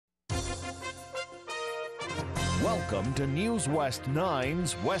Welcome to News West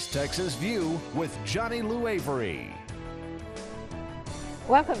 9's West Texas View with Johnny Lou Avery.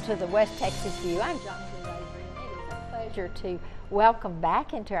 Welcome to the West Texas View. I'm Johnny Lou Avery, and it is a pleasure to welcome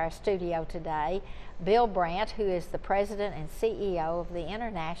back into our studio today Bill Brandt, who is the president and CEO of the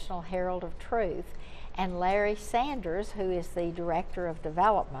International Herald of Truth, and Larry Sanders, who is the director of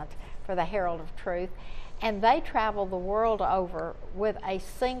development for the Herald of Truth. And they travel the world over with a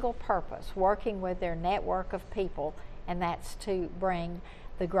single purpose, working with their network of people, and that's to bring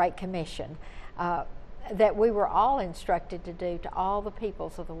the Great Commission that we were all instructed to do to all the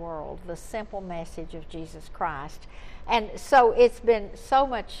peoples of the world, the simple message of Jesus Christ. And so it's been so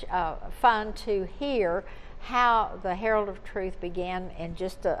much fun to hear how the Herald of Truth began in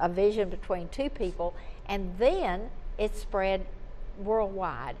just a vision between two people, and then it spread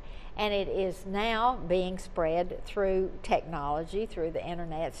worldwide. And it is now being spread through technology, through the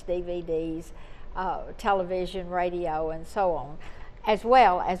internets, DVDs, television, radio, and so on, as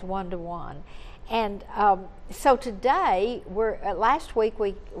well as one-to-one. And so today, last week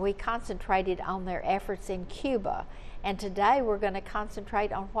we concentrated on their efforts in Cuba. And today we're going to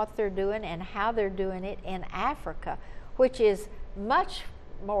concentrate on what they're doing and how they're doing it in Africa, which is much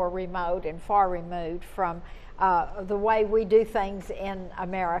more remote and far removed from the way we do things in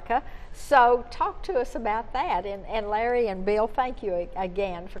America. So talk to us about that. And Larry and Bill, thank you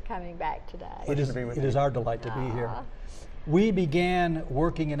again for coming back today. It is our delight to be here. We began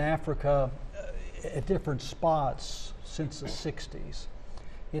working in Africa at different spots since the 60s.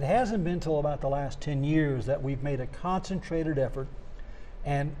 It hasn't been until about the last 10 years that we've made a concentrated effort,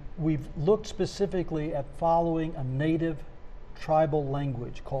 and we've looked specifically at following a native tribal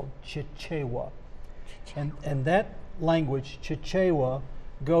language called Chichewa. And that language, Chichewa,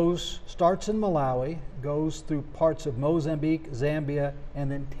 starts in Malawi, goes through parts of Mozambique, Zambia, and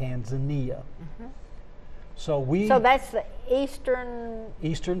then Tanzania. Mm-hmm. So that's the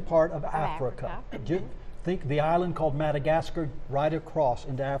eastern part of Africa. Think the island called Madagascar, right across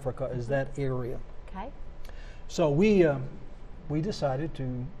into Africa is that area. Okay. So we decided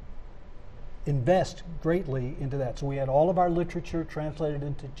to invest greatly into that. So we had all of our literature translated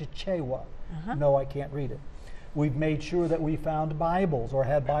into Chichewa. Uh-huh. No, I can't read it. We've made sure that we found Bibles or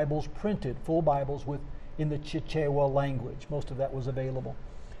had Bibles printed, full Bibles in the Chichewa language. Most of that was available.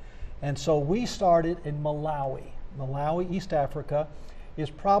 And so we started in Malawi. Malawi, East Africa, is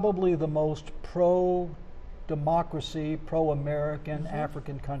probably the most pro-democracy, pro-American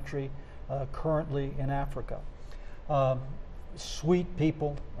African country currently in Africa. Sweet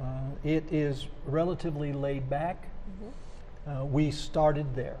people. It is relatively laid back. Mm-hmm. We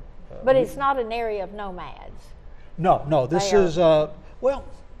started there. But it's not an area of nomads. No. This is, not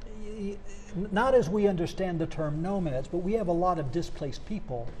as we understand the term nomads, but we have a lot of displaced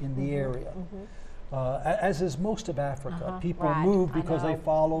people in the area. Mm-hmm. As is most of Africa. People move because they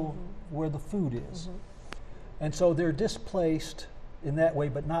follow where the food is. Mm-hmm. And so they're displaced in that way,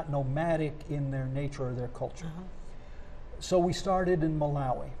 but not nomadic in their nature or their culture. So we started in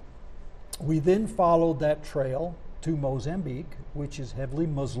Malawi. We then followed that trail to Mozambique, which is heavily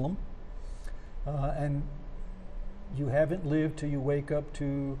Muslim. And you haven't lived till you wake up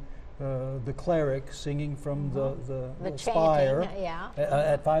to the cleric singing from the spire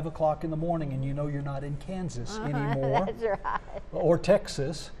at 5 o'clock in the morning, and you know you're not in Kansas anymore. That's right. Or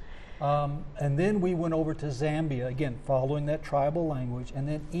Texas. And then we went over to Zambia, again, following that tribal language, and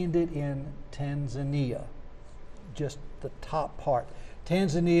then ended in Tanzania, just the top part.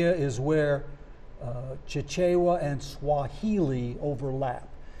 Tanzania is where Chichewa and Swahili overlap.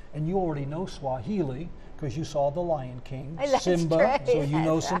 And you already know Swahili because you saw The Lion King, Simba, true. So you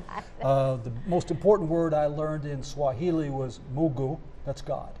know some. The most important word I learned in Swahili was Mungu, that's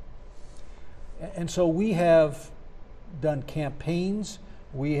God. And so we have done campaigns,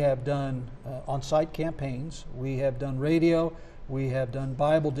 we have done on-site campaigns, we have done radio, we have done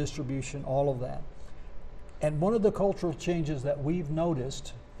Bible distribution, all of that. And one of the cultural changes that we've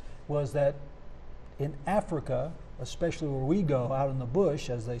noticed was that in Africa, especially where we go out in the bush,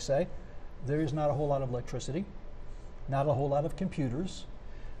 as they say, there is not a whole lot of electricity, not a whole lot of computers.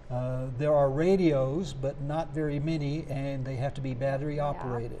 There are radios, but not very many, and they have to be battery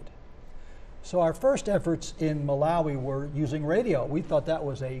operated. So our first efforts in Malawi were using radio. We thought that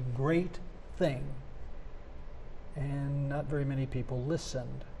was a great thing, and not very many people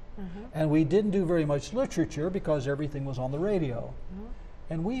listened. And we didn't do very much literature because everything was on the radio.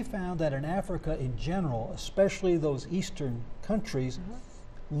 And we found that in Africa in general, especially those eastern countries,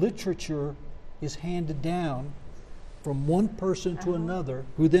 literature is handed down from one person to another,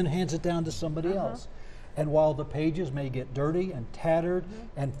 who then hands it down to somebody else. And while the pages may get dirty and tattered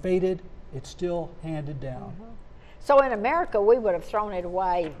and faded, it's still handed down. So in America, we would have thrown it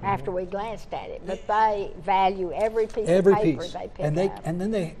away after we glanced at it, but they value every piece of paper they pick and up. And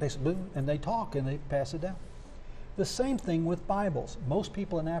then they talk and they pass it down. The same thing with Bibles. Most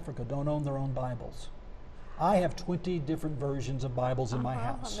people in Africa don't own their own Bibles. I have 20 different versions of Bibles in my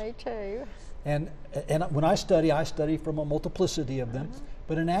house. Me too. And when I study from a multiplicity of them.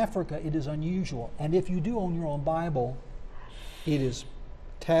 But in Africa, it is unusual. And if you do own your own Bible, it is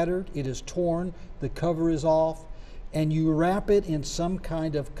tattered, it is torn, the cover is off, and you wrap it in some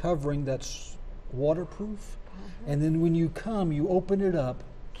kind of covering that's waterproof. And then when you come, you open it up.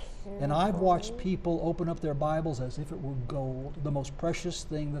 And I've watched people open up their Bibles as if it were gold, the most precious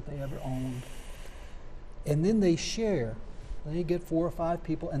thing that they ever owned. And then they share. They get 4 or 5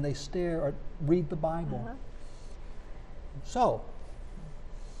 people and they stare or read the Bible. So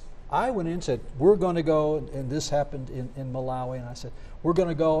I went in and said, we're going to go, and this happened in Malawi, and I said, we're going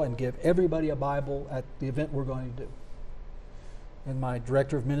to go and give everybody a Bible at the event we're going to do. And my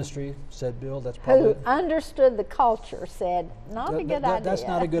director of ministry said, Bill, that's probably... Who understood the culture said, not a good idea. That's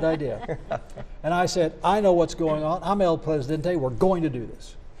not a good idea. And I said, I know what's going on. I'm El Presidente. We're going to do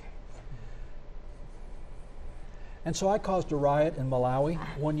this. And so I caused a riot in Malawi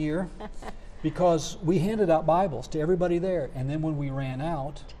one year because we handed out Bibles to everybody there. And then when we ran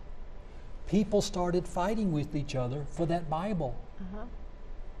out, people started fighting with each other for that Bible.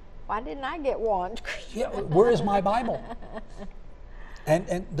 Why didn't I get one? Yeah, where is my Bible?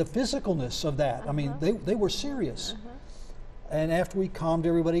 And the physicalness of that, I mean, they were serious. And after we calmed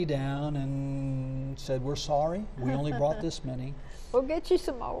everybody down and said, we're sorry, we only brought this many. We'll get you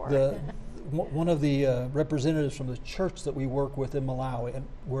some more. One of the representatives from the church that we work with in Malawi, and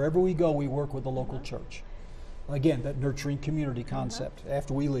wherever we go, we work with the local church. Again, that nurturing community concept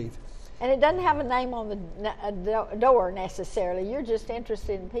after we leave. And it doesn't have a name on the door necessarily. You're just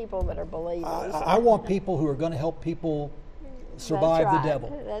interested in people that are believers. I want people who are going to help people survive the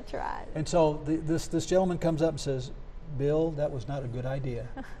devil. That's right. And so this gentleman comes up and says, Bill, that was not a good idea.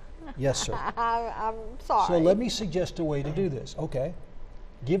 Yes, sir. I'm sorry. So let me suggest a way to do this. Okay.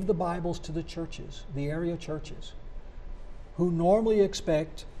 Give the Bibles to the churches, the area churches, who normally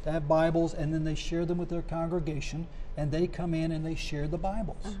expect to have Bibles and then they share them with their congregation and they come in and they share the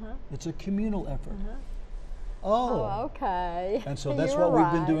Bibles. It's a communal effort. Oh, okay. And so that's what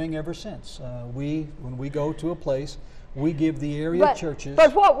we've been doing ever since. When we go to a place, we give the area churches.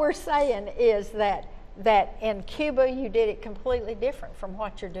 But what we're saying is that in Cuba you did it completely different from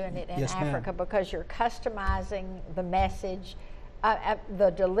what you're doing it in Africa, because you're customizing the message,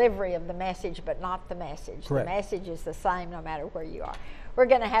 the delivery of the message, but not the message. Correct. The message is the same no matter where you are. We're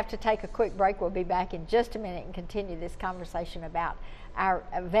going to have to take a quick break. We'll be back in just a minute and continue this conversation about our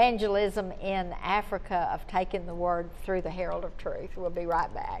evangelism in Africa of taking the word through the Herald of Truth. We'll be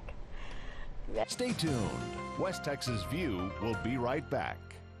right back. Stay tuned. West Texas View will be right back.